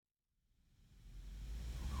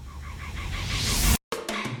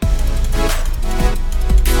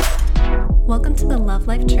Love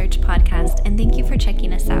Life Church podcast, and thank you for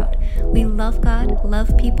checking us out. We love God,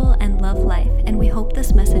 love people, and love life, and we hope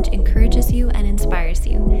this message encourages you and inspires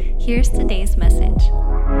you. Here's today's message.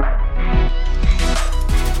 All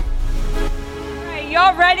right,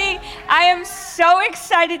 y'all ready? I am so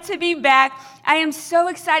excited to be back. I am so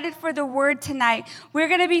excited for the word tonight. We're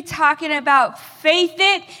going to be talking about faith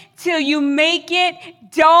it till you make it.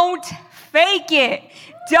 Don't fake it.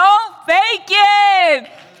 Don't fake it.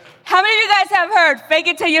 How many of you guys have heard, fake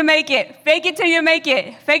it till you make it, fake it till you make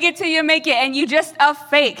it, fake it till you make it, and you just a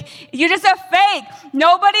fake. You're just a fake.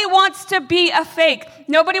 Nobody wants to be a fake.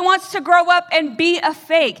 Nobody wants to grow up and be a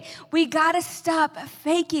fake. We got to stop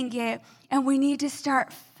faking it, and we need to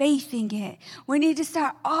start faithing it. We need to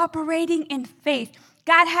start operating in faith.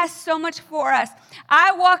 God has so much for us.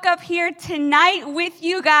 I walk up here tonight with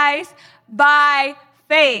you guys by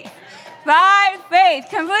faith. By faith,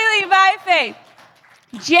 completely by faith.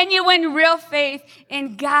 Genuine, real faith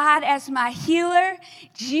in God as my healer.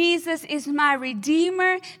 Jesus is my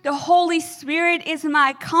redeemer. The Holy Spirit is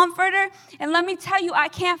my comforter. And let me tell you, I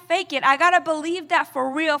can't fake it. I got to believe that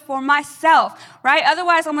for real for myself, right?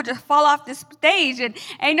 Otherwise, I'm going to just fall off this stage, and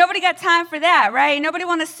ain't nobody got time for that, right? Nobody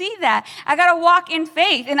want to see that. I got to walk in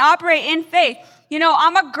faith and operate in faith. You know,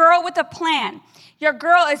 I'm a girl with a plan. Your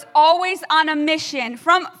girl is always on a mission.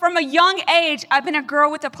 From a young age, I've been a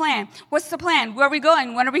girl with a plan. What's the plan? Where are we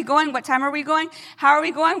going? When are we going? What time are we going? How are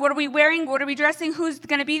we going? What are we wearing? What are we dressing? Who's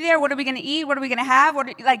going to be there? What are we going to eat? What are we going to have?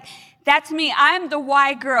 That's me. I'm the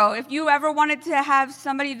why girl. If you ever wanted to have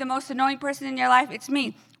somebody, the most annoying person in your life, it's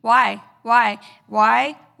me. Why?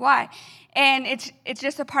 And it's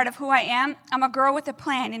just a part of who I am. I'm a girl with a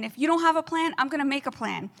plan. And if you don't have a plan, I'm going to make a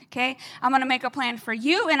plan, okay? I'm going to make a plan for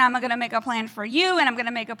you, and I'm going to make a plan for you, and I'm going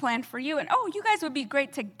to make a plan for you. And, you guys would be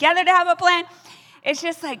great together to have a plan. It's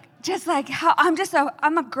just like how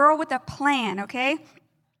I'm a girl with a plan, okay?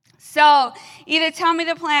 So either tell me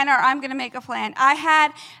the plan or I'm going to make a plan. I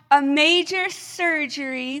had a major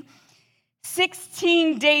surgery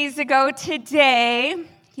 16 days ago today.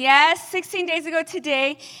 Yes, 16 days ago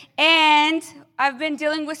today, and I've been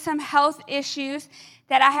dealing with some health issues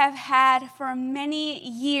that I have had for many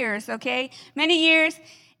years, okay? Many years,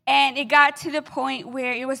 and it got to the point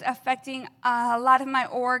where it was affecting a lot of my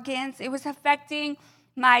organs. It was affecting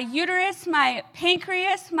my uterus, my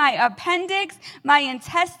pancreas, my appendix, my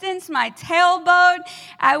intestines, my tailbone.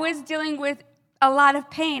 I was dealing with a lot of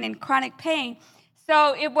pain and chronic pain.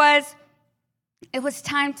 So it was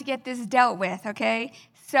time to get this dealt with, okay?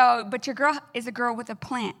 But your girl is a girl with a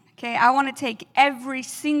plan, okay? I want to take every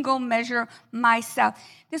single measure myself.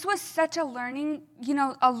 This was such a learning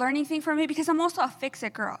thing for me because I'm also a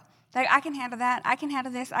fix-it girl. Like, I can handle that. I can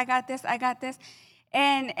handle this. I got this.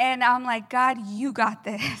 And I'm like, God, you got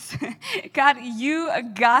this. God, you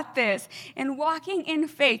got this. And walking in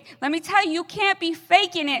faith. Let me tell you, you can't be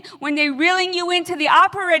faking it when they're reeling you into the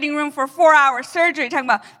operating room for 4-hour surgery. Talking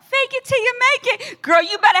about, fake it till you make it. Girl,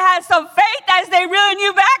 you better have some faith as they reeling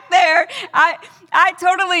you back there. I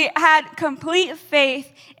totally had complete faith.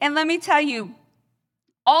 And let me tell you,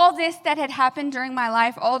 all this that had happened during my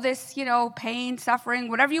life, all this, pain, suffering,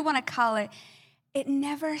 whatever you want to call it, it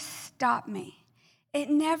never stopped me. It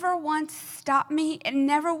never once stopped me. It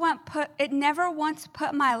never once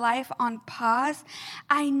put my life on pause.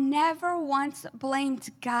 I never once blamed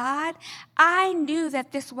God. I knew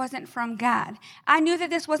that this wasn't from God. I knew that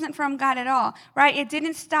this wasn't from God at all, right? It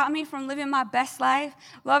didn't stop me from living my best life,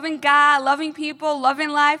 loving God, loving people,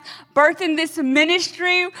 loving life, birthing this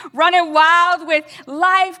ministry, running wild with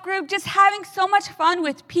life group, just having so much fun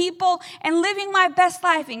with people and living my best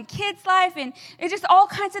life and kids' life and it's just all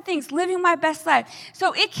kinds of things, living my best life.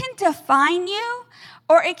 So it can define you,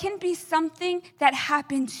 or it can be something that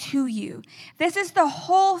happened to you. This is the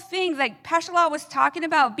whole thing. Like Pastor Law was talking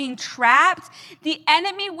about being trapped. The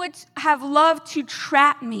enemy would have loved to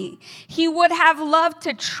trap me. He would have loved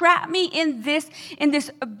to trap me in this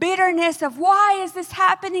bitterness of, why is this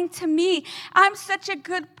happening to me? I'm such a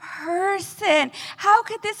good person. How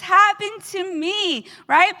could this happen to me,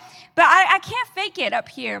 right? But I can't fake it up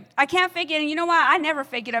here. I can't fake it. And you know what? I never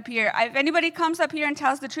fake it up here. If anybody comes up here and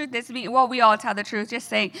tells the truth, this is me. Well, we all tell the truth, just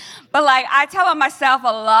saying. But I tell on myself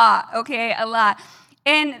a lot, okay? A lot.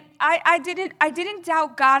 And I didn't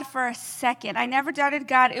doubt God for a second. I never doubted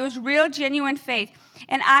God. It was real, genuine faith.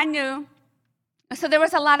 And I knew. So there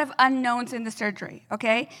was a lot of unknowns in the surgery,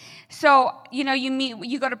 okay? So,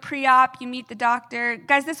 you go to pre-op, you meet the doctor.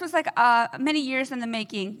 Guys, this was like many years in the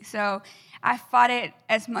making. So I fought it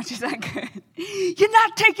as much as I could. You're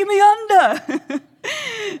not taking me under.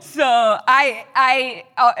 So So I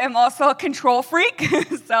am also a control freak.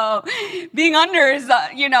 So being under is,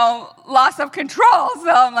 loss of control.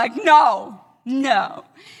 So I'm like, no.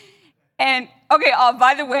 And okay,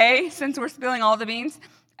 by the way, since we're spilling all the beans,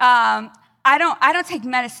 I don't take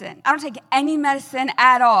medicine. I don't take any medicine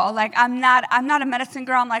at all. Like I'm not a medicine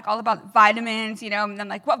girl. I'm like all about vitamins, and I'm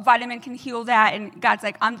like, what vitamin can heal that? And God's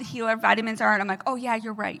like, I'm the healer. Vitamins aren't. I'm like, oh yeah,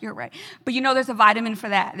 you're right. But there's a vitamin for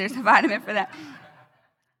that. There's a vitamin for that.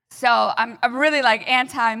 So I'm really like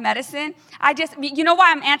anti-medicine. You know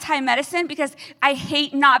why I'm anti-medicine? Because I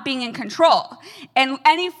hate not being in control. And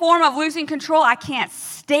any form of losing control, I can't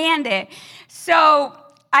stand it. So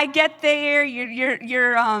I get there,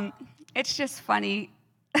 it's just funny.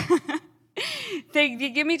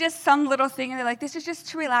 They give me just some little thing, and they're like, this is just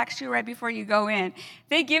to relax you right before you go in.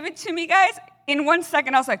 They give it to me, guys. In 1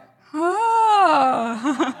 second, I was like,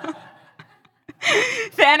 oh.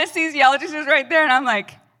 The anesthesiologist is right there, and I'm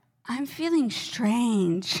like, I'm feeling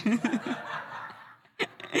strange.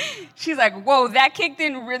 She's like, whoa, that kicked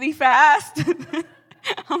in really fast.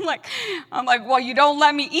 I'm like, well, you don't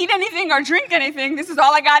let me eat anything or drink anything. This is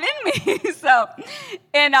all I got in me. So,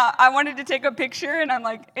 and I wanted to take a picture, and I'm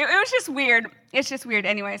like, it was just weird. It's just weird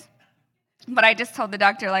anyways. But I just told the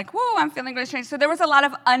doctor, like, whoa, I'm feeling really strange. So there was a lot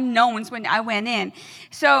of unknowns when I went in.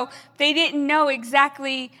 So they didn't know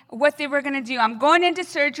exactly what they were going to do. I'm going into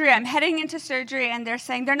surgery. I'm heading into surgery, and they're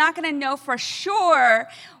saying they're not going to know for sure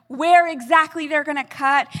where exactly they're going to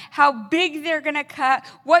cut, how big they're going to cut,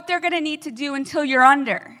 what they're going to need to do until you're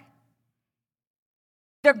under.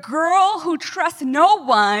 The girl who trusts no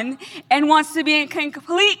one and wants to be in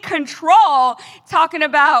complete control, talking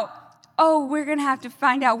about, oh, we're going to have to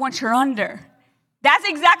find out once you're under. That's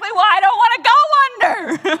exactly why I don't want to go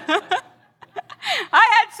under.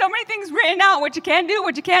 I had so many things written out, what you can do,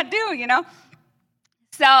 what you can't do,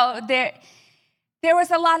 So there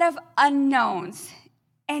was a lot of unknowns.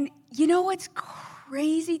 And you know what's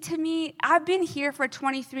crazy to me? I've been here for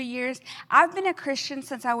 23 years. I've been a Christian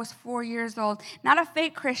since I was 4 years old. Not a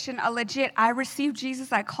fake Christian, a legit. I received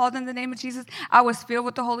Jesus. I called in the name of Jesus. I was filled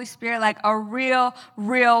with the Holy Spirit, like a real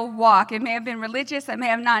walk. It may have been religious. I may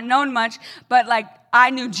have not known much, but like I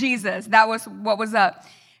knew Jesus. That was what was up.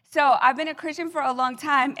 So I've been a Christian for a long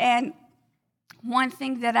time. And one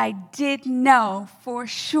thing that I did know for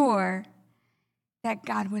sure, that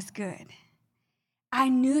God was good. I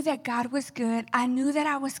knew that God was good. I knew that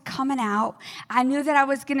I was coming out. I knew that I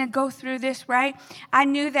was going to go through this, right? I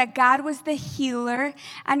knew that God was the healer.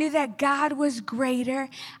 I knew that God was greater.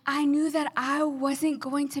 I knew that I wasn't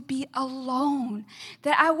going to be alone.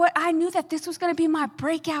 That I knew that this was going to be my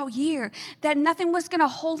breakout year. That nothing was going to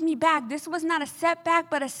hold me back. This was not a setback,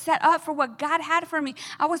 but a set up for what God had for me.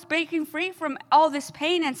 I was breaking free from all this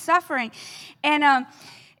pain and suffering. And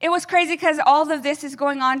it was crazy because all of this is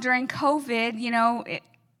going on during COVID.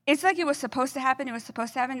 It's like it was supposed to happen. It was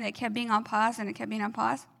supposed to happen. And it kept being on pause, and it kept being on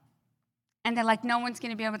pause. And they're like, no one's going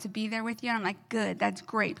to be able to be there with you. And I'm like, good, that's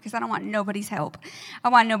great, because I don't want nobody's help. I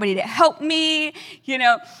want nobody to help me,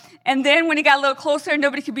 And then when it got a little closer and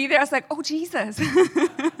nobody could be there, I was like, oh, Jesus.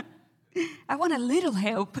 I want a little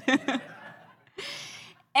help.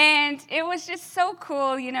 And it was just so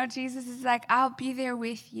cool. Jesus is like, I'll be there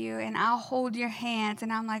with you and I'll hold your hands.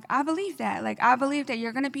 And I'm like, I believe that. Like, I believe that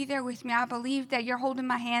you're going to be there with me. I believe that you're holding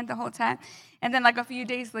my hand the whole time. And then like a few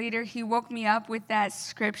days later, he woke me up with that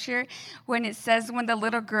scripture when it says when the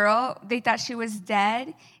little girl, they thought she was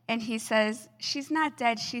dead. And he says, she's not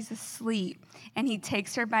dead, she's asleep. And he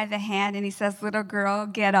takes her by the hand and he says, little girl,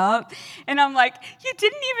 get up. And I'm like, you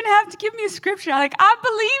didn't even have to give me a scripture. Like, I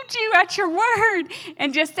believed you at your word.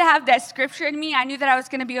 And just to have that scripture in me, I knew that I was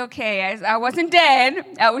going to be okay. I wasn't dead.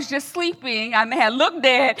 I was just sleeping. I may have looked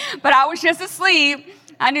dead, but I was just asleep.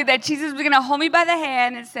 I knew that Jesus was going to hold me by the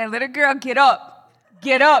hand and say, little girl, get up,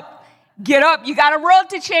 get up. Get up. You got a world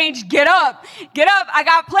to change. Get up. Get up. I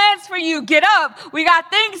got plans for you. Get up. We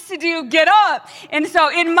got things to do. Get up. And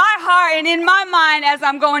so in my heart and in my mind, as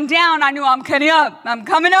I'm going down, I knew I'm coming up. I'm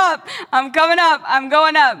coming up. I'm coming up. I'm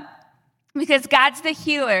going up. Because God's the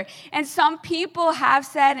healer. And some people have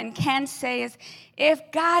said and can say is, if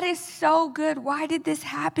God is so good, why did this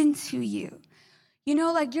happen to you?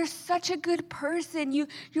 You're such a good person.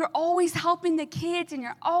 You're always helping the kids, and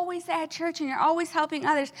you're always at church, and you're always helping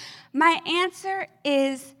others. My answer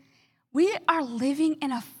is, we are living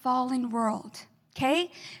in a fallen world, okay?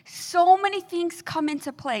 So many things come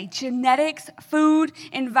into play. Genetics, food,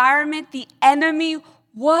 environment, the enemy,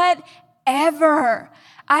 whatever.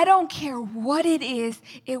 I don't care what it is.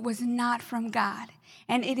 It was not from God.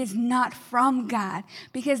 and it is not from God,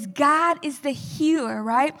 because God is the healer,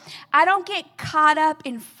 right? I don't get caught up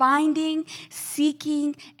in finding,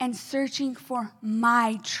 seeking, and searching for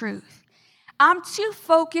my truth. I'm too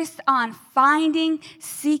focused on finding,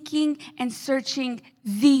 seeking, and searching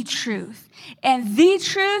the truth. And the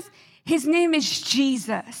truth, his name is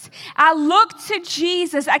Jesus. I look to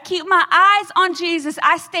Jesus. I keep my eyes on Jesus.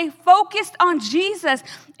 I stay focused on Jesus.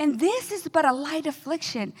 And this is but a light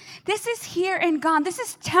affliction. This is here and gone. This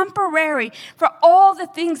is temporary for all the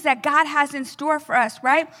things that God has in store for us,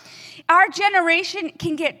 right? Our generation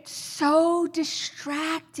can get so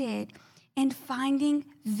distracted in finding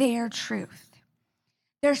their truth.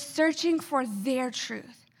 They're searching for their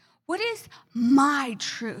truth. What is my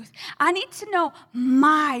truth? I need to know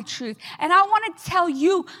my truth. And I want to tell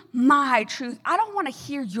you my truth. I don't want to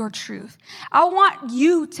hear your truth. I want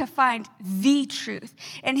you to find the truth.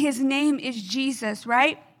 And his name is Jesus,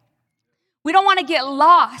 right? We don't want to get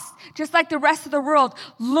lost, just like the rest of the world,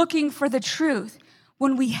 looking for the truth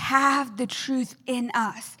when we have the truth in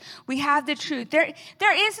us. We have the truth. There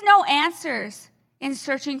is no answers in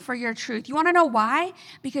searching for your truth. You want to know why?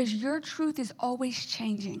 Because your truth is always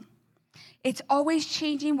changing. It's always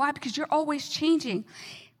changing. Why? Because you're always changing.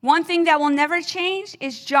 One thing that will never change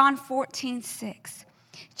is John 14:6.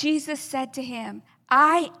 Jesus said to him,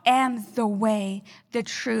 I am the way, the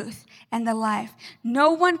truth, and the life.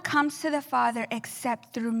 No one comes to the Father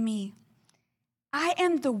except through me. I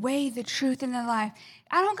am the way, the truth, and the life.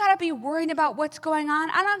 I don't got to be worrying about what's going on.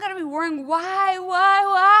 I don't got to be worrying why.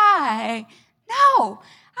 No.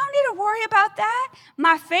 I don't need to worry about that.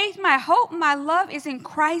 My faith, my hope, my love is in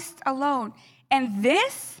Christ alone. And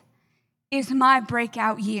this is my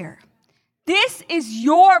breakout year. This is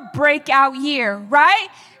your breakout year, right?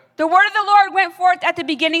 The word of the Lord went forth at the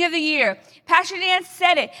beginning of the year. Pastor Dan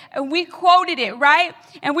said it, and we quoted it, right?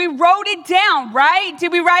 And we wrote it down, right?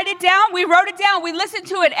 Did we write it down? We wrote it down. We listened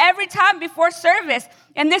to it every time before service.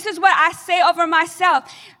 And this is what I say over myself.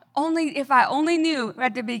 If I only knew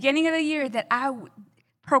at the beginning of the year that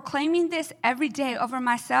proclaiming this every day over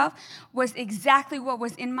myself was exactly what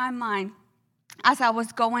was in my mind as I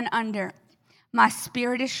was going under. My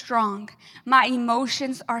spirit is strong. My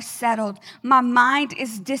emotions are settled. My mind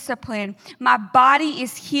is disciplined. My body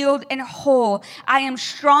is healed and whole. I am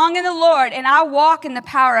strong in the Lord, and I walk in the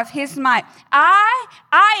power of his might.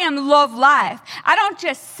 I am Love Life. I don't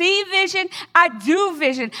just see vision, I do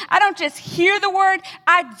vision. I don't just hear the word,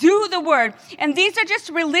 I do the word. And these are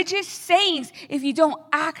just religious sayings if you don't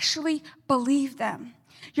actually believe them.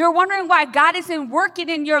 You're wondering why God isn't working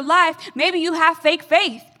in your life. Maybe you have fake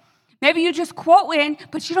faith. Maybe you just quote in,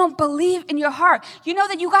 but you don't believe in your heart. You know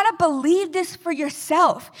that you got to believe this for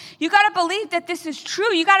yourself. You got to believe that this is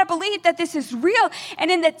true. You got to believe that this is real. And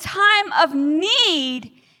in the time of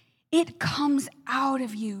need, it comes out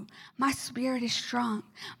of you. My spirit is strong.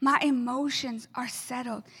 My emotions are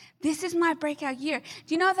settled. This is my breakout year.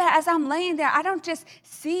 Do you know that as I'm laying there, I don't just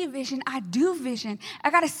see vision, I do vision.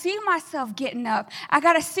 I got to see myself getting up. I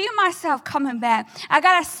got to see myself coming back. I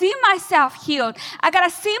got to see myself healed. I got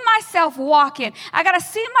to see myself walking. I got to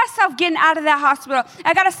see myself getting out of that hospital.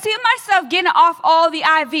 I got to see myself getting off all the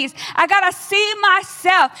IVs. I got to see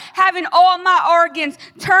myself having all my organs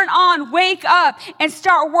turn on, wake up, and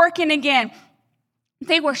start working again.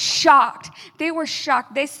 They were shocked.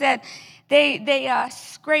 They said, They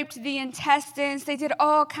scraped the intestines. They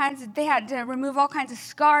had to remove all kinds of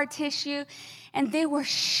scar tissue. And they were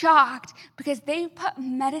shocked because they put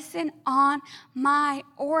medicine on my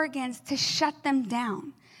organs to shut them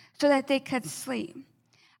down so that they could sleep.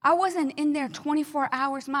 I wasn't in there 24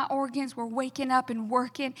 hours. My organs were waking up and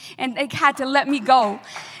working, and they had to let me go.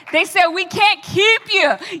 They said, we can't keep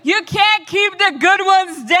you. You can't keep the good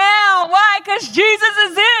ones down. Why? Because Jesus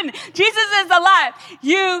is in. Jesus is alive.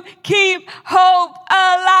 You keep hope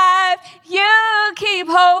alive. You keep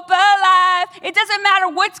hope alive. It doesn't matter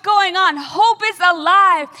what's going on. Hope is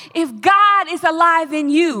alive if God is alive in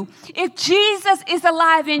you. If Jesus is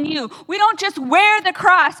alive in you. We don't just wear the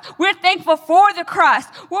cross. We're thankful for the cross.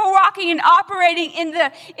 We're walking and operating in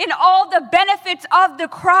all the benefits of the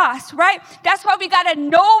cross, right? That's why we got to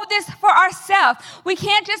know this for ourselves. We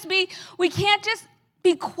can't just be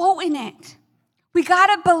quoting it. We got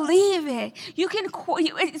to believe it.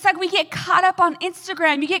 It's like we get caught up on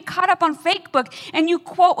Instagram. You get caught up on Facebook and you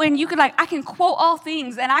quote, and you can I can quote all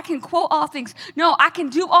things and I can quote all things. No, I can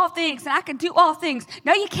do all things and I can do all things.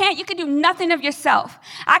 No, you can't. You can do nothing of yourself.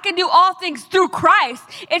 I can do all things through Christ.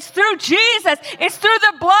 It's through Jesus. It's through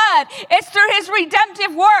the blood. It's through his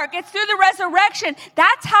redemptive work. It's through the resurrection.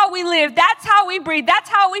 That's how we live. That's how we breathe. That's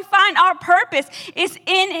how we find our purpose. It's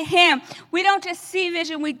in him. We don't just see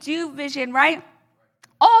vision. We do vision, right?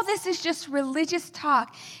 All this is just religious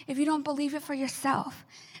talk if you don't believe it for yourself.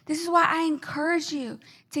 This is why I encourage you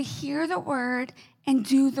to hear the word and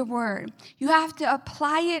do the word. You have to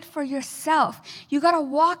apply it for yourself. You got to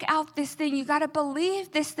walk out this thing. You got to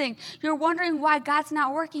believe this thing. You're wondering why God's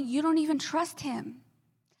not working. You don't even trust him.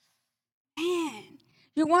 Man,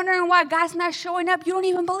 you're wondering why God's not showing up. You don't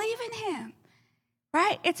even believe in him,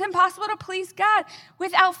 right? It's impossible to please God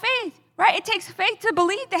without faith, right? It takes faith to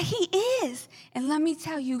believe that he is. And let me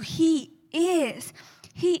tell you, he is.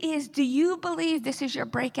 He is. Do you believe this is your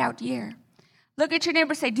breakout year? Look at your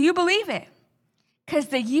neighbor and say, do you believe it? Because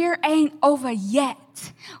the year ain't over yet.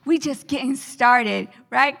 We just getting started,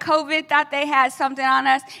 right? COVID thought they had something on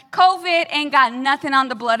us. COVID ain't got nothing on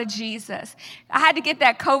the blood of Jesus. I had to get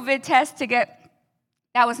that COVID test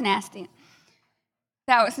that was nasty.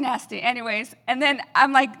 That was nasty. Anyways, and then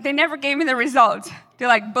I'm like, they never gave me the results. They're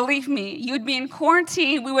like, believe me, you'd be in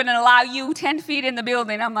quarantine. We wouldn't allow you 10 feet in the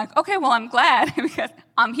building. I'm like, okay, well, I'm glad because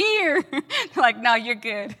I'm here. They're like, no, you're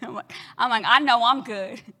good. I'm like, I know I'm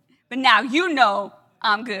good. But now you know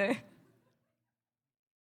I'm good.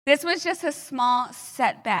 This was just a small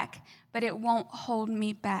setback, but it won't hold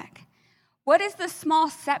me back. What is the small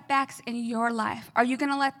setbacks in your life? Are you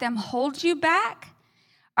going to let them hold you back?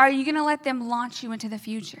 Or are you going to let them launch you into the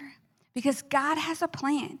future? Because God has a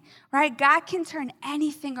plan, right? God can turn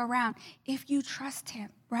anything around if you trust him,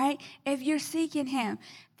 right? If you're seeking him.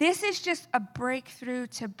 This is just a breakthrough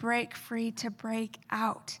to break free, to break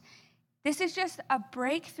out. This is just a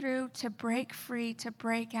breakthrough to break free, to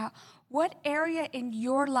break out. What area in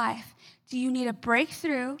your life do you need a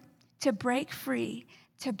breakthrough to break free,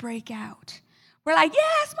 to break out? We're like,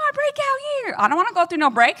 yeah, it's my breakout year. I don't want to go through no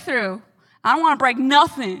breakthrough. I don't want to break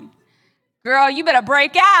nothing. Girl, you better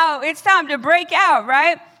break out. It's time to break out,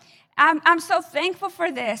 right? I'm so thankful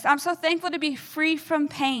for this. I'm so thankful to be free from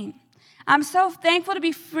pain. I'm so thankful to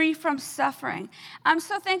be free from suffering. I'm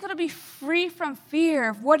so thankful to be free from fear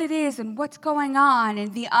of what it is and what's going on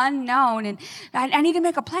and the unknown. And I need to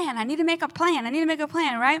make a plan. I need to make a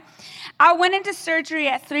plan, right? I went into surgery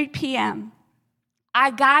at 3 p.m. I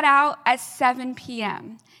got out at 7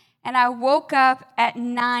 p.m. And I woke up at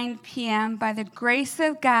 9 p.m. By the grace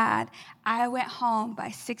of God, I went home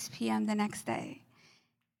by 6 p.m. the next day.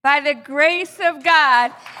 By the grace of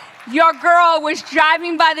God, your girl was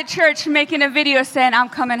driving by the church making a video saying, I'm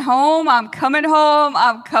coming home, I'm coming home,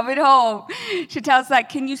 I'm coming home. Chantel's like,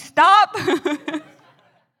 can you stop? I'm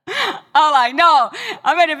like, no.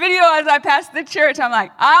 I made a video as I passed the church. I'm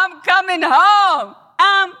like, I'm coming home.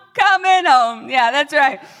 I'm coming home. Yeah, that's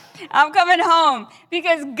right. I'm coming home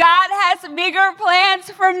because God has bigger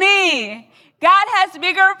plans for me. God has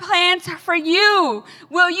bigger plans for you.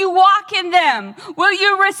 Will you walk in them? Will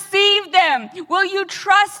you receive them? Will you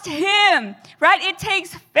trust him? Right? It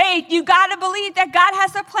takes faith. You got to believe that God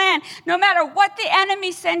has a plan. No matter what the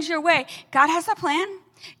enemy sends your way, God has a plan.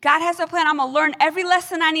 God has a plan. I'm going to learn every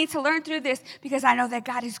lesson I need to learn through this because I know that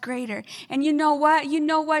God is greater. And you know what? You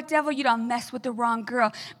know what, devil? You don't mess with the wrong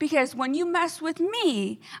girl. Because when you mess with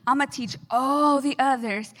me, I'm going to teach all the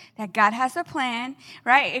others that God has a plan,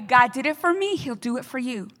 right? If God did it for me, he'll do it for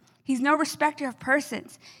you. He's no respecter of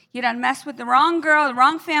persons. You don't mess with the wrong girl, the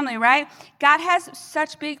wrong family, right? God has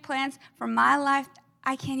such big plans for my life,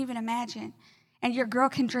 I can't even imagine. And your girl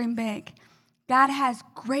can dream big. God has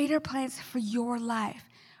greater plans for your life.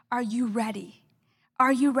 Are you ready?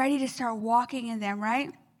 Are you ready to start walking in them,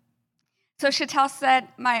 right? So Chantel said,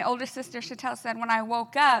 my older sister Chantel said, when I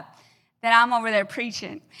woke up, that I'm over there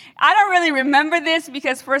preaching. I don't really remember this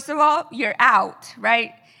because, first of all, you're out,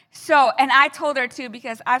 right? So, and I told her too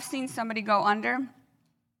because I've seen somebody go under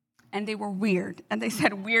and they were weird and they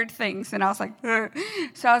said weird things. And I was like, ugh.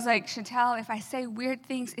 So I was like, Chantel, if I say weird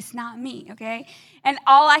things, it's not me, okay? And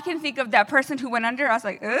all I can think of that person who went under, I was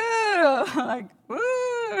like, ugh, like,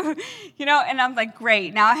 ooh, you know, and I'm like,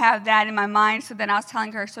 great. Now I have that in my mind. So then I was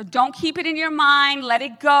telling her, so don't keep it in your mind. Let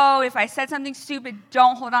it go. If I said something stupid,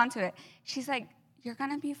 don't hold on to it. She's like, you're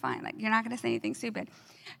going to be fine. Like, you're not going to say anything stupid.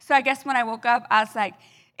 So I guess when I woke up, I was like,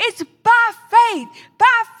 it's by faith.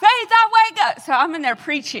 By faith, I wake up. So I'm in there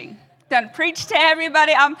preaching. Done preach to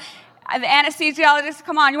everybody. I'm the anesthesiologist.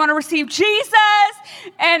 Come on, you want to receive Jesus?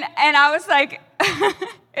 And I was like,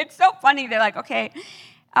 it's so funny. They're like, okay,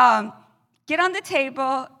 get on the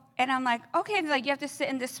table. And I'm like, okay. And they're like, you have to sit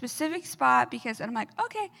in this specific spot because. And I'm like,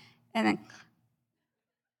 okay. And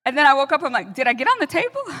then I woke up. I'm like, did I get on the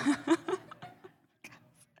table?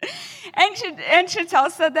 And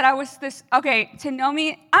Chantel said that I was this, okay, to know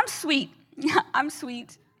me, I'm sweet. I'm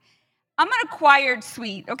sweet. I'm an acquired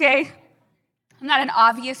sweet, okay? I'm not an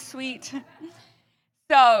obvious sweet.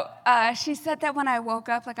 So she said that when I woke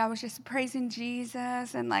up, like I was just praising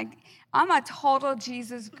Jesus, and like I'm a total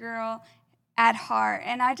Jesus girl at heart.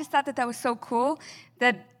 And I just thought that was so cool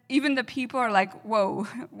that even the people are like, whoa,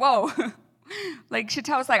 whoa. Like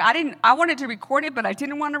Chantel was like, I wanted to record it, but I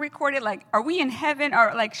didn't want to record it. Like, are we in heaven?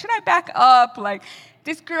 Or like, should I back up? Like,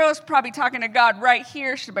 this girl is probably talking to God right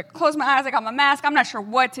here. Should I close my eyes? I got my mask. I'm not sure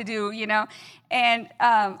what to do, you know? And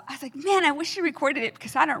I was like, man, I wish she recorded it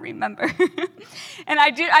because I don't remember. And I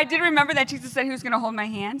did remember that Jesus said he was going to hold my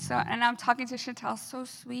hand. So, and I'm talking to Chantel, so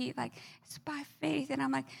sweet, like, it's by faith. And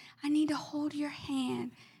I'm like, I need to hold your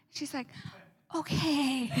hand. She's like,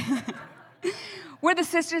 okay. We're the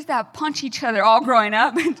sisters that punch each other all growing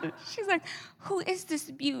up. She's like, who is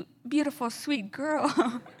this beautiful, sweet girl?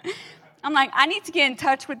 I'm like, I need to get in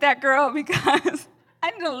touch with that girl because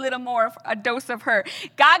I need a little more of a dose of her.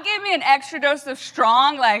 God gave me an extra dose of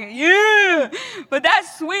strong, like, yeah, but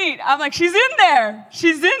that's sweet. I'm like, she's in there.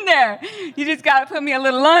 She's in there. You just got to put me a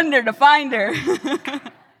little under to find her.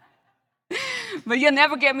 But you'll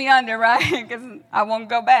never get me under, right? Because I won't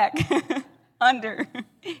go back under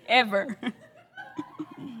ever.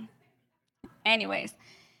 Anyways.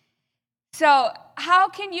 So how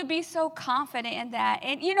can you be so confident in that?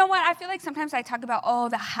 And you know what? I feel like sometimes I talk about,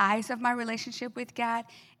 the highs of my relationship with God.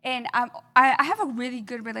 And I have a really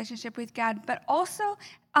good relationship with God. But also,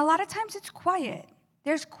 a lot of times it's quiet.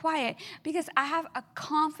 There's quiet because I have a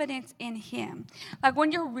confidence in him. Like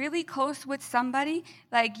when you're really close with somebody,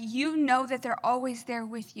 like you know that they're always there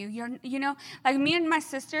with you. You know, like me and my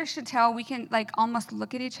sister Chantel, we can like almost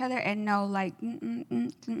look at each other and know like,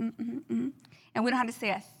 and we don't have to say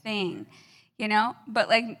a thing, you know? But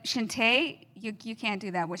like Shantae, you can't do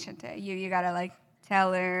that with Shantae. You gotta like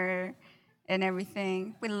tell her and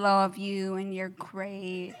everything. We love you and you're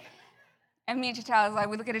great. And me and Chantel, like,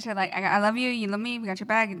 we look at each other like, I love you, you love me, we got your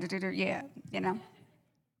back, yeah, you know.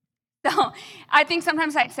 So I think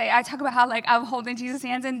sometimes I talk about how, like, I'm holding Jesus'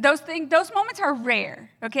 hands, and those moments are rare,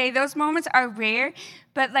 okay? Those moments are rare,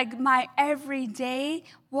 but, like, my everyday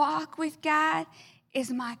walk with God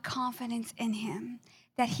is my confidence in him,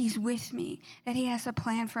 that he's with me, that he has a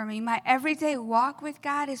plan for me. My everyday walk with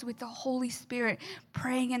God is with the Holy Spirit,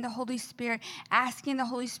 praying in the Holy Spirit, asking the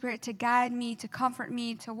Holy Spirit to guide me, to comfort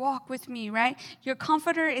me, to walk with me, right? Your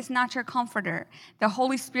comforter is not your comforter. The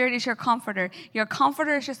Holy Spirit is your comforter. Your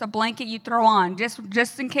comforter is just a blanket you throw on.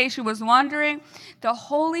 Just in case you was wondering, the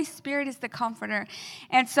Holy Spirit is the comforter.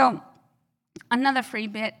 And so another the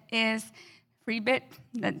Fitbit,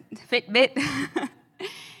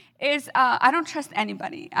 is I don't trust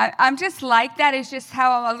anybody. I'm just like that. It's just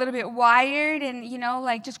how I'm a little bit wired, and, you know,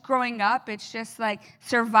 like just growing up, it's just like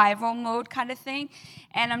survival mode kind of thing,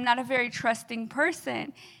 and I'm not a very trusting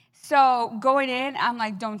person. So going in, I'm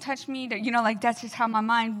like, don't touch me. You know, like that's just how my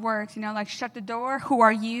mind works, you know, like shut the door. Who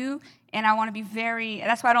are you? And I want to be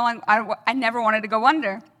that's why I never wanted to go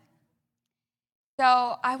under.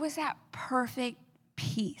 So I was at perfect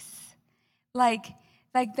peace. Like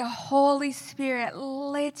the Holy Spirit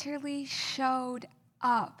literally showed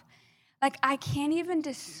up. Like I can't even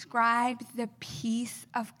describe the peace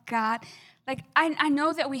of God. Like I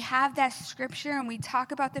know that we have that scripture and we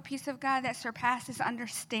talk about the peace of God that surpasses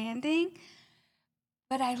understanding.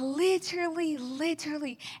 But I literally,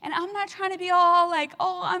 and I'm not trying to be all like,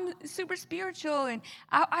 I'm super spiritual. And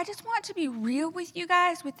I just want to be real with you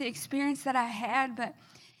guys with the experience that I had. But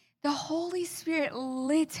the Holy Spirit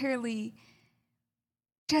literally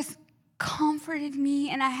just comforted me,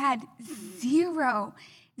 and I had zero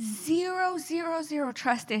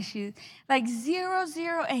trust issues, like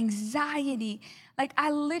zero anxiety. Like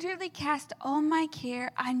I literally cast all my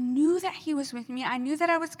care. I knew that he was with me. I knew that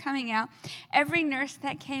I was coming out. Every nurse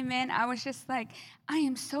that came in, I was just like, I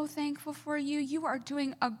am so thankful for you. You are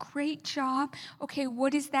doing a great job. Okay,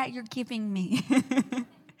 what is that you're giving me?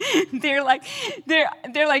 They're like,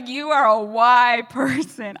 you are a why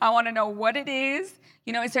person. I want to know what it is.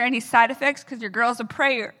 You know, is there any side effects? Because your girl's a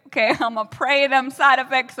prayer. Okay, I'm going to pray them side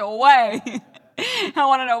effects away. I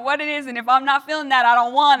want to know what it is, and if I'm not feeling that, I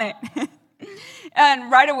don't want it.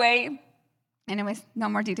 And right away, anyways, no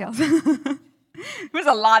more details. There was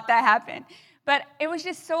a lot that happened. But it was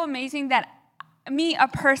just so amazing that me, a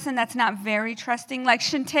person that's not very trusting, like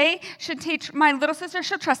Shantae, my little sister,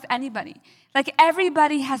 she'll trust anybody. Like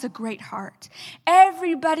everybody has a great heart.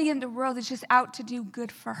 Everybody in the world is just out to do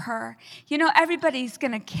good for her. You know, everybody's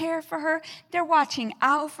going to care for her. They're watching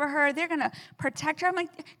out for her. They're going to protect her. I'm like,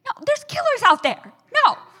 no, there's killers out there.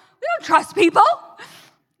 No, we don't trust people.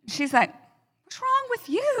 She's like, what's wrong with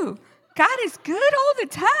you? God is good all the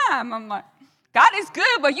time. I'm like, God is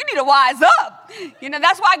good, but you need to wise up. You know,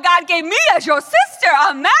 that's why God gave me as your sister.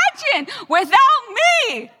 Imagine. imagine without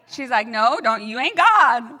me. She's like, no, you ain't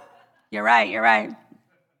God. You're right.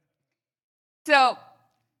 So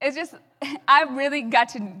it's just, I really got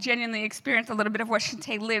to genuinely experience a little bit of what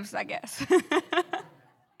Shantae lives, I guess.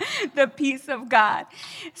 The peace of God.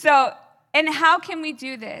 So, and how can we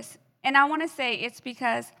do this? And I want to say it's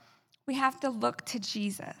because we have to look to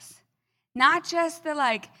Jesus. Not just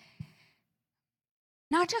not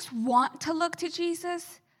just want to look to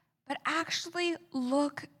Jesus, but actually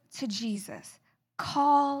look to Jesus.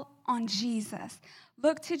 Call on Jesus.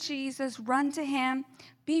 Look to Jesus, run to him,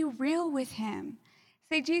 be real with him.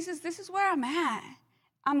 Say, Jesus, this is where I'm at.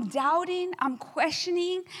 I'm doubting, I'm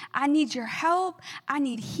questioning, I need your help, I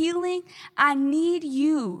need healing, I need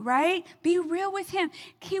you, right? Be real with him.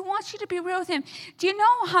 He wants you to be real with him. Do you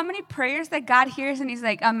know how many prayers that God hears and he's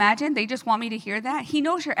like, imagine they just want me to hear that? He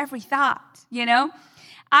knows your every thought, you know?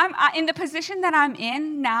 I'm in the position that I'm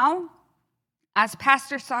in now, as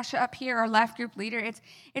Pastor Sasha up here, our life group leader,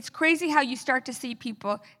 it's crazy how you start to see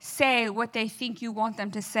people say what they think you want them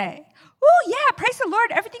to say. Oh, yeah, praise the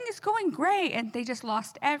Lord, everything is going great. And they just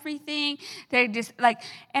lost everything. They just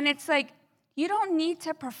and it's like, you don't need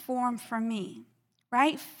to perform for me,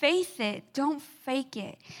 right? Faith it, don't fake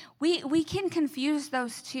it. We can confuse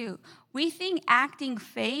those two. We think acting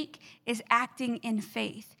fake is acting in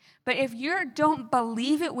faith. But if you don't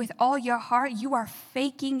believe it with all your heart, you are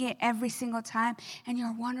faking it every single time, and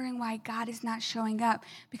you're wondering why God is not showing up,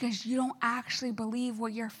 because you don't actually believe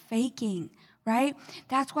what you're faking, right?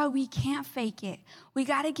 That's why we can't fake it. We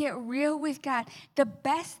got to get real with God. The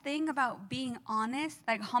best thing about being honest,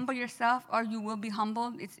 like humble yourself or you will be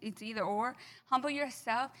humbled, it's either or, humble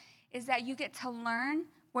yourself, is that you get to learn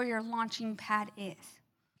where your launching pad is.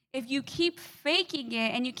 If you keep faking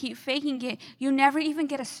it and you keep faking it, you never even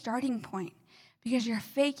get a starting point, because you're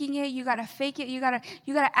faking it. You gotta fake it. You gotta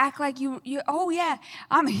act like you. Oh yeah,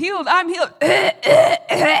 I'm healed.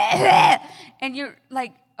 And you're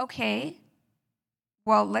like, okay,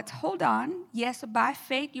 well, let's hold on. Yes, by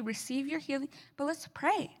faith you receive your healing, but let's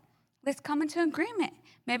pray. Let's come into agreement.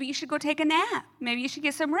 Maybe you should go take a nap. Maybe you should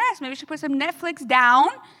get some rest. Maybe you should put some Netflix down.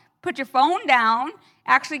 Put your phone down.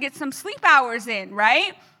 Actually get some sleep hours in,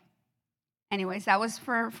 right? Anyways, that was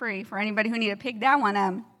for free for anybody who need to pick that one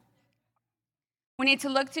up. We need to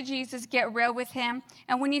look to Jesus, get real with him,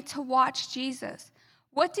 and we need to watch Jesus.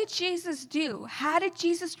 What did Jesus do? How did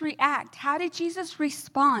Jesus react? How did Jesus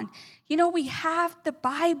respond? You know, we have the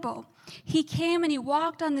Bible. He came and he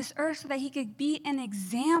walked on this earth so that he could be an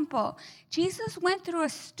example. Jesus went through a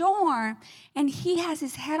storm and he has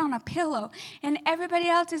his head on a pillow, and everybody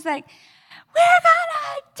else is like, we're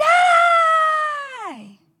gonna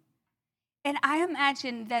die. And I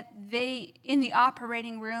imagine that they, in the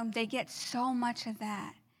operating room, they get so much of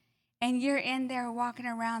that. And you're in there walking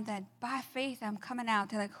around that, by faith, I'm coming out.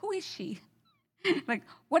 They're like, who is she? Like,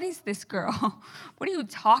 what is this girl? What are you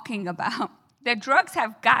talking about? The drugs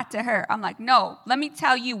have got to her. I'm like, no, let me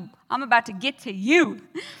tell you, I'm about to get to you.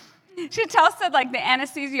 Chantel said, like, the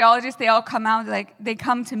anesthesiologists, they all come out, like, they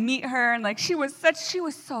come to meet her, and, like, she was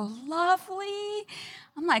so lovely.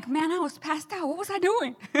 I'm like, man, I was passed out. What was I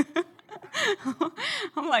doing?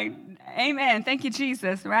 I'm like, amen. Thank you,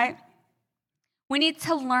 Jesus, right? We need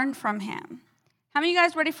to learn from him. How many of you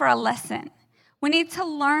guys ready for a lesson? We need to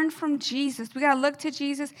learn from Jesus. We got to look to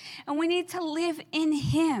Jesus, and we need to live in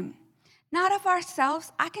him. Not of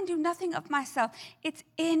ourselves. I can do nothing of myself. It's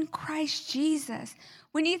in Christ Jesus.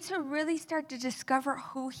 We need to really start to discover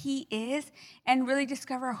who he is and really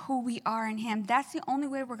discover who we are in him. That's the only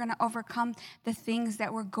way we're going to overcome the things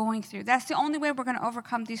that we're going through. That's the only way we're going to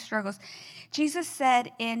overcome these struggles. Jesus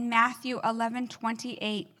said in Matthew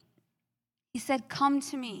 11:28, he said, come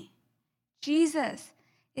to me. Jesus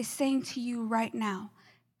is saying to you right now,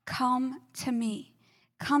 come to me.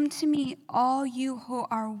 Come to me, all you who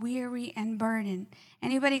are weary and burdened.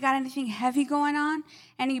 Anybody got anything heavy going on?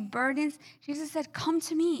 Any burdens? Jesus said, come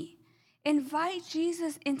to me. Invite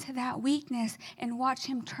Jesus into that weakness and watch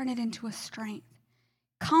him turn it into a strength.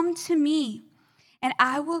 Come to me, and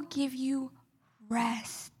I will give you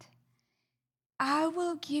rest. I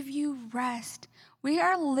will give you rest. We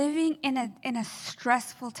are living in a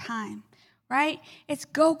stressful time, right? It's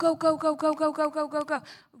go, go, go, go, go, go, go, go, go, go.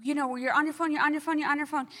 You know, you're on your phone.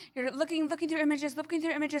 You're looking through images, flipping through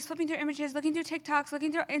images, looking through TikToks,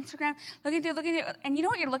 looking through Instagram, looking through, and you know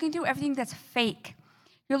what you're looking through? Everything that's fake.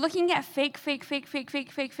 You're looking at fake.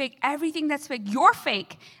 Everything that's fake. You're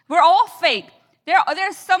fake. We're all fake.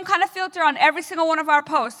 There's some kind of filter on every single one of our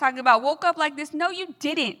posts talking about woke up like this. No, you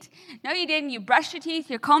didn't. You brushed your teeth,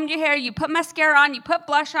 you combed your hair, you put mascara on, you put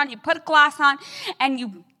blush on, you put gloss on, and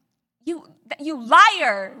you you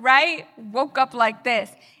liar, right? Woke up like this.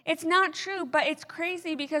 It's not true, but it's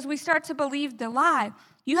crazy because we start to believe the lie.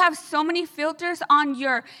 You have so many filters on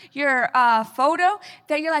your photo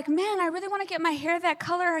that you're like, man, I really want to get my hair that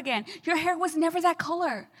color again. Your hair was never that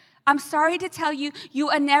color. I'm sorry to tell you,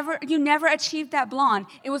 you never achieved that blonde.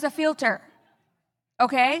 It was a filter,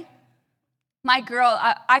 okay? My girl,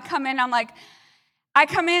 I come in and I'm like,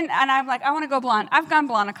 I want to go blonde. I've gone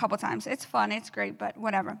blonde a couple times. It's fun, it's great, but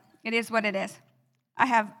whatever. It is what it is.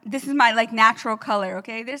 This is my like natural color,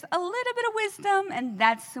 okay? There's a little bit of wisdom,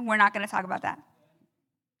 and we're not going to talk about that.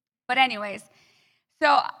 But anyways,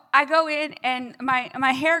 so I go in, and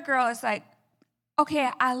my hair girl is like,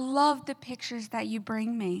 okay, I love the pictures that you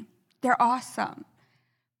bring me. They're awesome,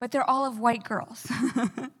 but they're all of white girls.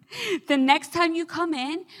 The next time you come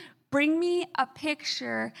in, bring me a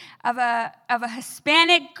picture of a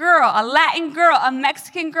Hispanic girl, a Latin girl, a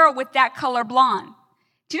Mexican girl with that color blonde.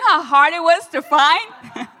 Do you know how hard it was to find?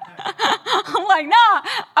 I'm like, nah,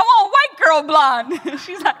 I want white girl blonde.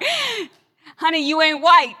 She's like, honey, you ain't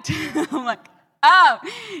white. I'm like, oh,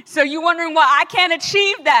 so you wondering why I can't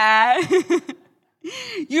achieve that?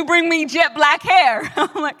 You bring me jet black hair.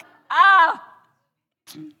 I'm like, ah.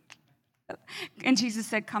 And Jesus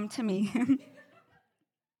said, come to me.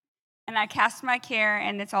 And I cast my care,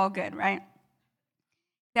 and it's all good, right?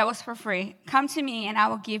 That was for free. Come to me, and I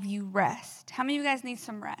will give you rest. How many of you guys need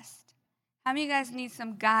some rest? How many of you guys need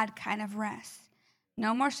some God kind of rest?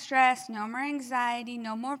 No more stress, no more anxiety,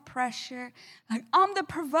 no more pressure. Like, I'm the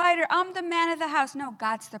provider, I'm the man of the house. No,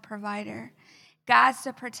 God's the provider. God's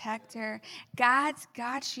the protector. God's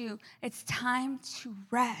got you. It's time to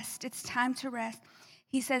rest. It's time to rest.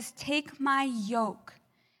 He says, take my yoke.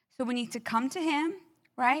 So we need to come to him,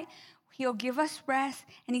 right? He'll give us rest.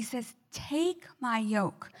 And he says, take my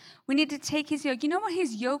yoke. We need to take his yoke. You know what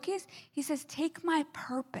his yoke is? He says, take my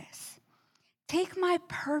purpose. Take my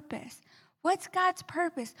purpose. What's God's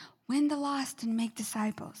purpose? Win the lost and make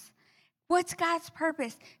disciples. What's God's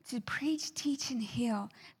purpose? To preach, teach, and heal.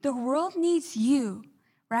 The world needs you,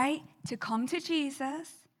 right? To come to Jesus,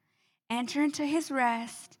 enter into his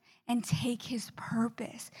rest, and take his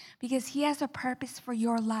purpose. Because he has a purpose for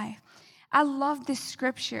your life. I love this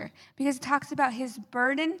scripture because it talks about his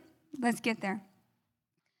burden. Let's get there.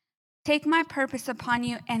 Take my purpose upon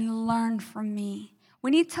you and learn from me. We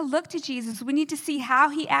need to look to Jesus. We need to see how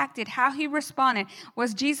he acted, how he responded.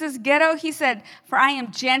 Was Jesus ghetto? He said, for I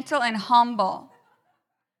am gentle and humble.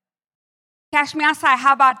 Cash me outside.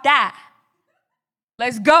 How about that?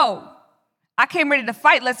 Let's go. I came ready to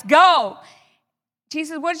fight. Let's go.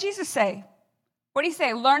 Jesus, what did Jesus say? What did he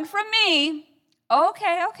say? Learn from me.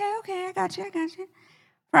 Okay. I got you.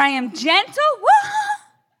 For I am gentle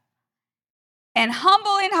and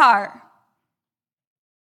humble in heart.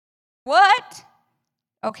 What?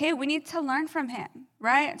 Okay, we need to learn from him,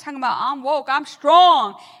 right? I'm talking about I'm woke, I'm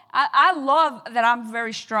strong. I love that I'm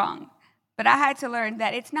very strong. But I had to learn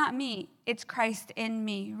that it's not me, it's Christ in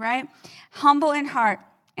me, right? Humble in heart.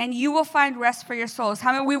 And you will find rest for your souls.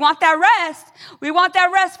 How many? We want that rest. We want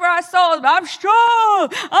that rest for our souls. But I'm strong.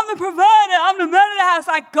 I'm the provider. I'm the man of the house.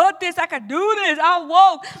 I got this. I can do this. I'm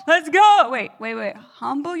woke. Let's go. Wait.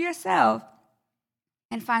 Humble yourself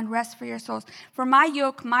and find rest for your souls. For my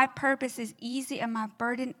yoke, my purpose is easy and my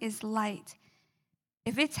burden is light.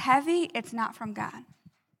 If it's heavy, it's not from God.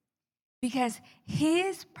 Because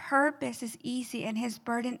his purpose is easy and his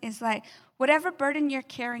burden is light. Whatever burden you're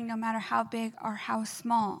carrying, no matter how big or how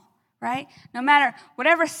small, right? No matter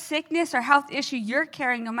whatever sickness or health issue you're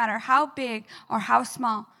carrying, no matter how big or how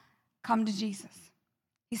small, come to Jesus.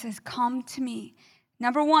 He says, come to me.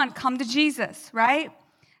 Number one, come to Jesus, right?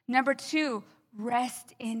 Number two,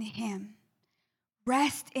 rest in him.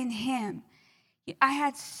 Rest in him. I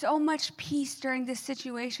had so much peace during this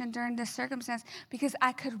situation, during this circumstance, because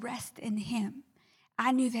I could rest in him.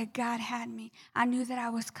 I knew that God had me. I knew that I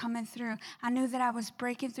was coming through. I knew that I was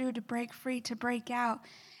breaking through to break free, to break out.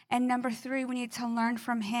 And number three, we need to learn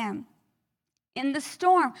from him. In the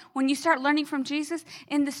storm, when you start learning from Jesus,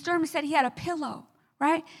 in the storm, he said he had a pillow,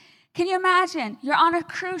 right? Can you imagine? You're on a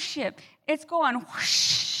cruise ship. It's going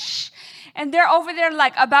whoosh. And they're over there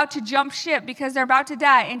like about to jump ship because they're about to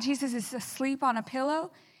die. And Jesus is asleep on a pillow.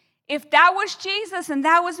 If that was Jesus and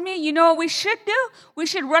that was me, you know what we should do? We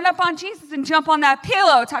should run up on Jesus and jump on that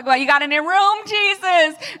pillow. Talk about, you got any room,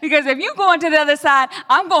 Jesus? Because if you go into the other side,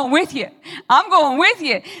 I'm going with you. I'm going with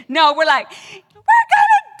you. No, we're like, we're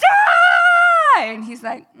going to die. And he's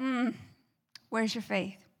like, where's your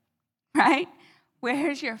faith? Right?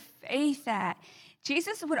 Where's your faith at?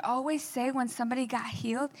 Jesus would always say when somebody got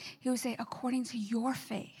healed, he would say, according to your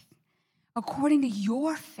faith. According to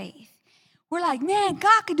your faith. We're like, man,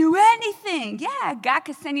 God could do anything. Yeah, God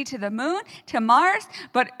could send you to the moon, to Mars,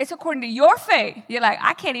 but it's according to your faith. You're like,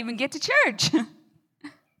 I can't even get to church.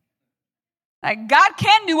 Like, God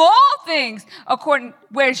can do all things according,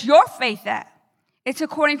 where's your faith at? It's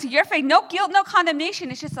according to your faith. No guilt, no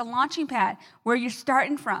condemnation. It's just a launching pad where you're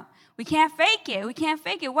starting from. We can't fake it. We can't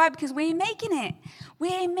fake it. Why? Because we ain't making it. We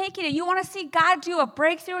ain't making it. You want to see God do a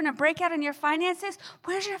breakthrough and a breakout in your finances?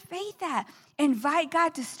 Where's your faith at? Invite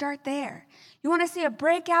God to start there. You want to see a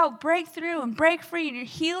breakout, breakthrough, and break free in your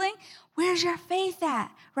healing? Where's your faith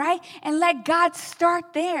at, right? And let God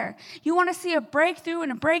start there. You want to see a breakthrough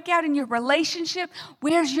and a breakout in your relationship?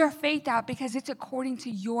 Where's your faith at? Because it's according to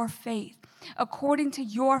your faith. According to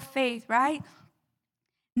your faith, right?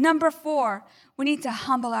 Number 4, we need to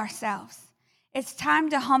humble ourselves. It's time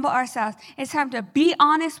to humble ourselves. It's time to be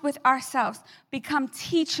honest with ourselves. Become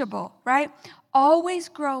teachable, right? Always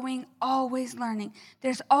growing, always learning.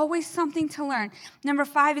 There's always something to learn. Number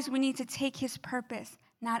 5 is we need to take his purpose,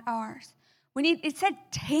 not ours. It said,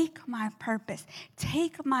 take my purpose,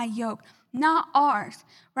 take my yoke, not ours,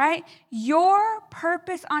 right? Your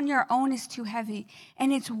purpose on your own is too heavy,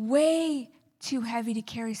 and it's way too heavy to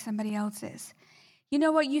carry somebody else's. You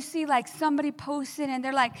know what? You see like somebody posted and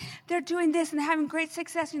they're doing this and they're having great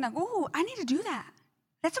success. And you're like, ooh, I need to do that.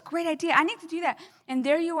 That's a great idea. I need to do that. And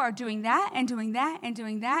there you are doing that and doing that and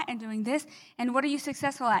doing that and doing this. And what are you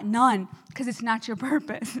successful at? None, because it's not your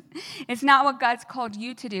purpose. It's not what God's called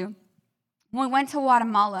you to do. We went to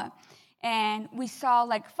Guatemala and we saw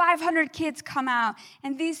like 500 kids come out.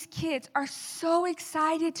 And these kids are so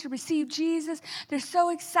excited to receive Jesus. They're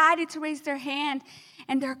so excited to raise their hand.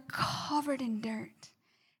 And they're covered in dirt.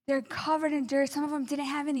 They're covered in dirt. Some of them didn't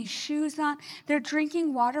have any shoes on. They're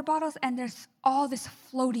drinking water bottles, and there's all this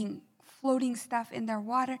floating stuff in their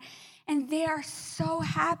water. And they are so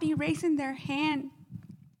happy raising their hand.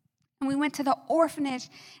 And we went to the orphanage,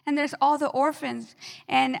 and there's all the orphans.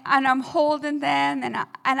 And I'm holding them, and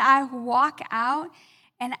I walk out,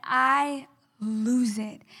 and I lose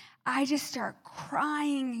it. I just start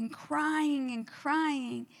crying and crying and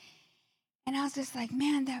crying. And I was just like,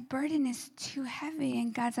 man, that burden is too heavy.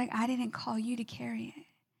 And God's like, I didn't call you to carry it.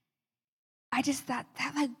 I just thought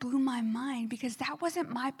that like blew my mind because that wasn't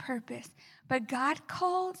my purpose. But God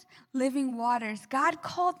called Living Waters. God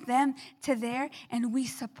called them to there, and we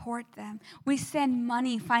support them. We send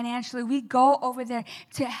money financially. We go over there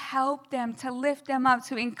to help them, to lift them up,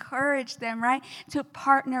 to encourage them, right? To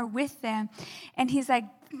partner with them. And he's like,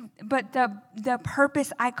 but the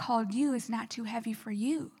purpose I called you is not too heavy for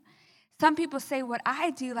you. Some people say what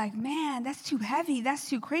I do, like, man, that's too heavy, that's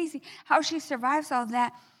too crazy. How she survives all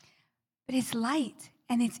that. But it's light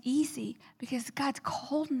and it's easy because God's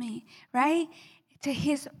called me, right, to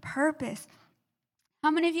his purpose.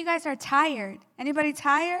 How many of you guys are tired? Anybody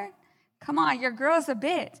tired? Come on, your girl's a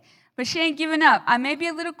bit. But she ain't giving up. I may be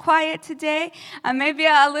a little quiet today. I may be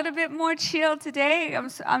a little bit more chill today.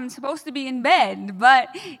 I'm supposed to be in bed, but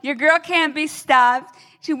your girl can't be stopped.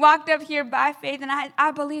 She walked up here by faith, and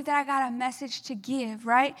I believe that I got a message to give,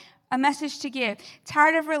 right? A message to give.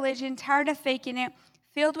 Tired of religion, tired of faking it,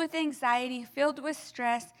 filled with anxiety, filled with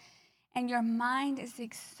stress, and your mind is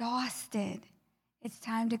exhausted. It's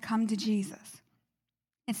time to come to Jesus.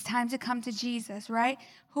 It's time to come to Jesus, right?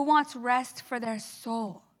 Who wants rest for their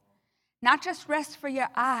soul? Not just rest for your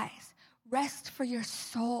eyes, rest for your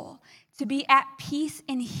soul, to be at peace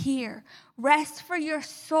in here. Rest for your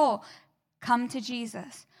soul. Come to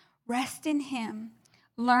Jesus. Rest in him.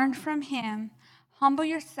 Learn from him. Humble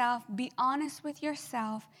yourself. Be honest with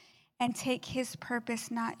yourself and take his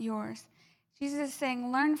purpose, not yours. Jesus is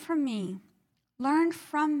saying, learn from me. Learn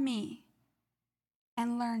from me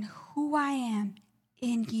and learn who I am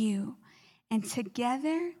in you. And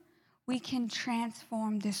together we can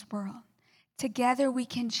transform this world. Together we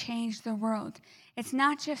can change the world. It's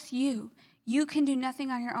not just you. You can do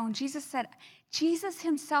nothing on your own. Jesus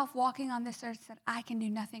himself walking on this earth said, I can do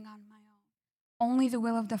nothing on my own. Only the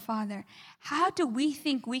will of the Father. How do we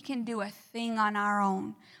think we can do a thing on our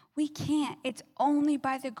own? We can't. It's only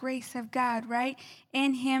by the grace of God, right?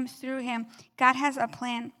 In him, through him. God has a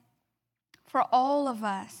plan for all of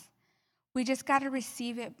us. We just got to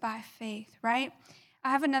receive it by faith, right?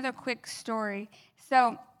 I have another quick story.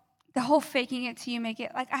 So the whole faking it till you make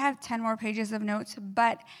it, like I have 10 more pages of notes,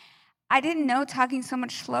 but I didn't know talking so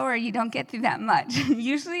much slower, you don't get through that much.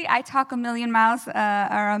 Usually I talk a million miles,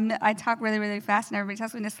 I talk really, really fast and everybody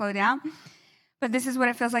tells me to slow down. But this is what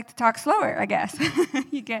it feels like to talk slower, I guess.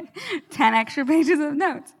 You get 10 extra pages of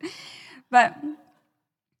notes. But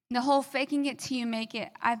the whole faking it till you make it,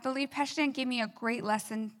 I believe Pastor Dan gave me a great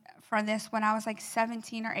lesson for this when I was like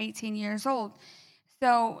 17 or 18 years old.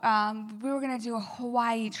 So we were going to do a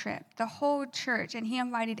Hawaii trip, the whole church, and he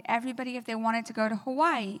invited everybody if they wanted to go to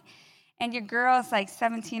Hawaii. And your girl's like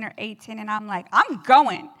 17 or 18, and I'm like, I'm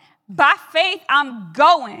going. By faith, I'm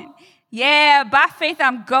going. Yeah, by faith,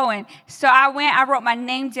 I'm going. So I went, I wrote my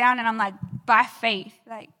name down, and I'm like, by faith.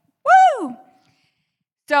 Like, woo!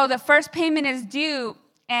 So the first payment is due,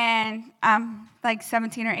 and I'm like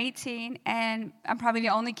 17 or 18, and I'm probably the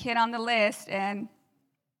only kid on the list, and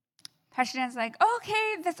Pastor Dan's like, oh,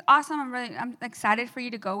 okay, that's awesome. I'm excited for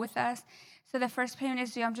you to go with us. So the first payment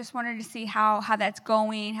is due. I'm just wanting to see how that's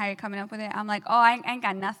going, how you're coming up with it. I'm like, oh, I ain't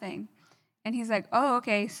got nothing. And he's like, oh,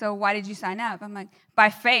 okay, so why did you sign up? I'm like, by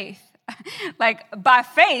faith. Like, by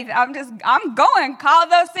faith, I'm going. Call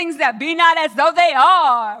those things that be not as though they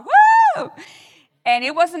are. Woo! And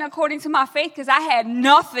it wasn't according to my faith because I had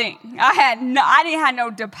nothing. I didn't have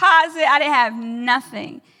no deposit. I didn't have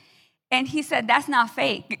nothing. And he said, that's not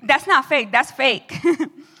fake. That's not fake. That's fake.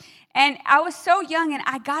 And I was so young, and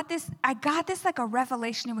I got this like a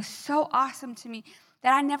revelation. It was so awesome to me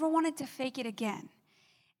that I never wanted to fake it again.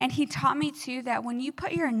 And he taught me, too, that when you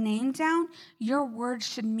put your name down, your word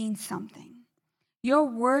should mean something. Your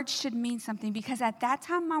word should mean something, because at that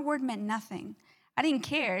time, my word meant nothing. I didn't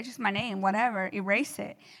care. It's just my name, whatever, erase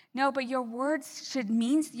it. No, but your words should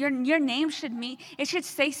mean, your name should mean, it should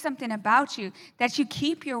say something about you, that you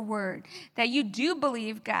keep your word, that you do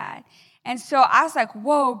believe God. And so I was like,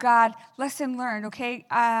 whoa, God, lesson learned, okay?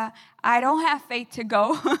 I don't have faith to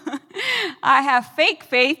go. I have fake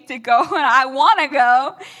faith to go, and I want to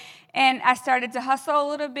go. And I started to hustle a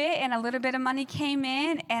little bit, and a little bit of money came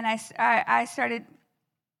in, and I started,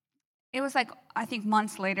 it was like, I think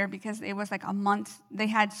months later, because it was like a month. They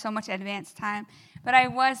had so much advance time. But I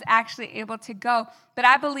was actually able to go. But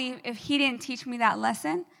I believe if he didn't teach me that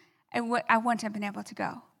lesson, I wouldn't have been able to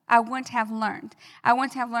go. I wouldn't have learned. I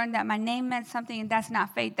wouldn't have learned that my name meant something, and that's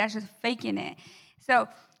not faith. That's just faking it. So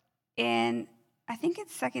I think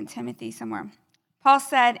it's 2 Timothy somewhere, Paul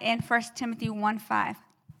said in 1 Timothy 1:5,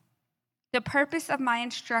 the purpose of my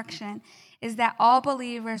instruction is that all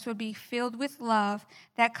believers would be filled with love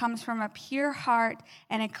that comes from a pure heart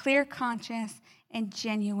and a clear conscience and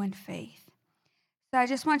genuine faith. So I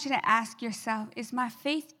just want you to ask yourself, is my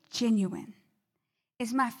faith genuine?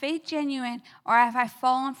 Is my faith genuine, or have I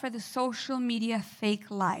fallen for the social media fake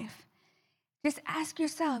life? Just ask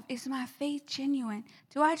yourself, is my faith genuine?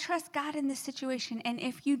 Do I trust God in this situation? And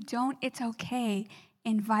if you don't, it's okay.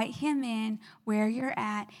 Invite him in where you're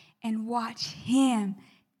at and watch him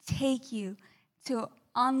take you to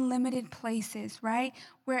unlimited places, right?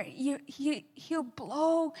 Where he'll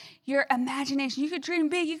blow your imagination. You could dream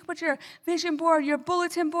big. You could put your vision board, your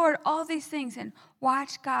bulletin board, all these things, and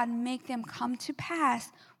watch God make them come to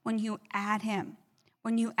pass when you add him.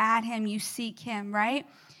 When you add him, you seek him, right?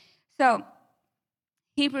 So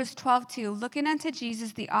Hebrews 12:2, looking unto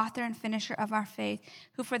Jesus, the author and finisher of our faith,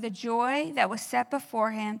 who for the joy that was set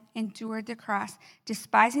before him endured the cross,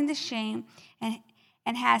 despising the shame,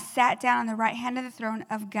 and has sat down on the right hand of the throne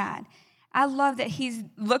of God. I love that he's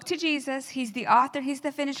looked to Jesus. He's the author. He's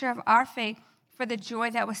the finisher of our faith for the joy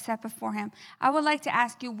that was set before him. I would like to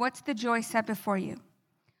ask you, what's the joy set before you?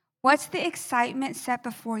 What's the excitement set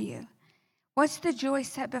before you? What's the joy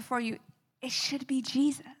set before you? It should be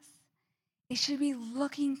Jesus. It should be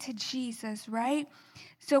looking to Jesus, right?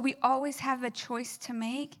 So we always have a choice to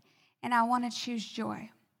make, and I want to choose joy.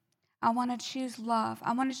 I want to choose love.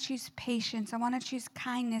 I want to choose patience. I want to choose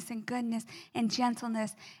kindness and goodness and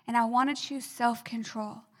gentleness. And I want to choose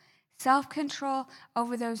self-control. Self-control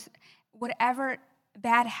over those whatever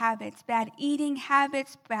bad habits, bad eating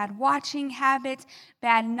habits, bad watching habits,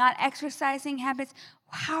 bad not exercising habits.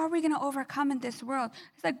 How are we going to overcome in this world?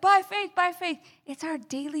 It's like, by faith, by faith. It's our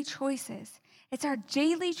daily choices. It's our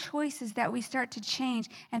daily choices that we start to change.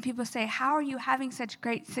 And people say, how are you having such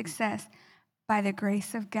great success? By the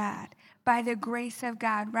grace of God. By the grace of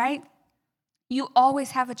God, right? You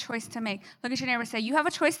always have a choice to make. Look at your neighbor and say, you have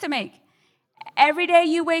a choice to make. Every day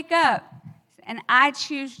you wake up, and I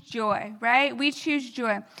choose joy, right? We choose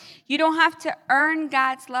joy. You don't have to earn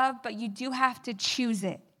God's love, but you do have to choose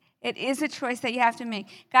it. It is a choice that you have to make.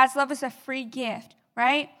 God's love is a free gift,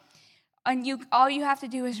 right? And all you have to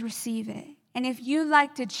do is receive it. And if you'd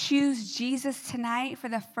like to choose Jesus tonight for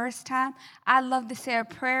the first time, I'd love to say a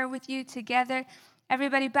prayer with you together.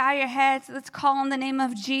 Everybody bow your heads. Let's call on the name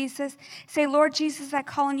of Jesus. Say, Lord Jesus, I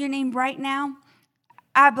call on your name right now.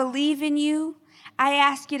 I believe in you. I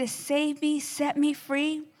ask you to save me, set me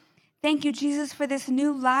free. Thank you, Jesus, for this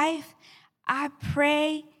new life. I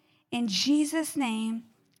pray in Jesus' name,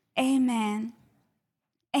 amen.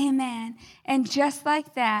 Amen. And just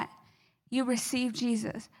like that, you receive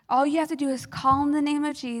Jesus. All you have to do is call on the name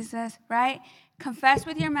of Jesus, right? Confess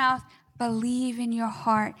with your mouth, believe in your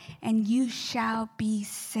heart, and you shall be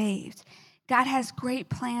saved. God has great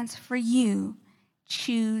plans for you.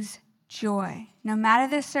 Choose joy. No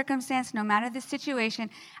matter the circumstance, no matter the situation,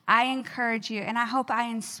 I encourage you, and I hope I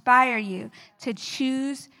inspire you to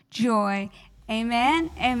choose joy. Amen.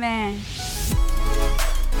 Amen.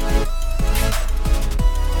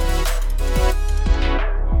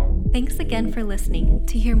 Thanks again for listening.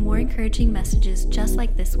 To hear more encouraging messages just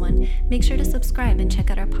like this one, make sure to subscribe and check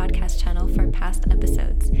out our podcast channel for past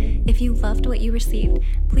episodes. If you loved what you received,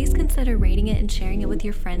 please consider rating it and sharing it with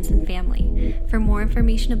your friends and family. For more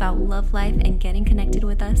information about Love Life and getting connected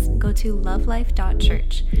with us, go to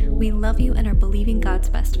lovelife.church. We love you and are believing God's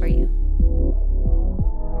best for you.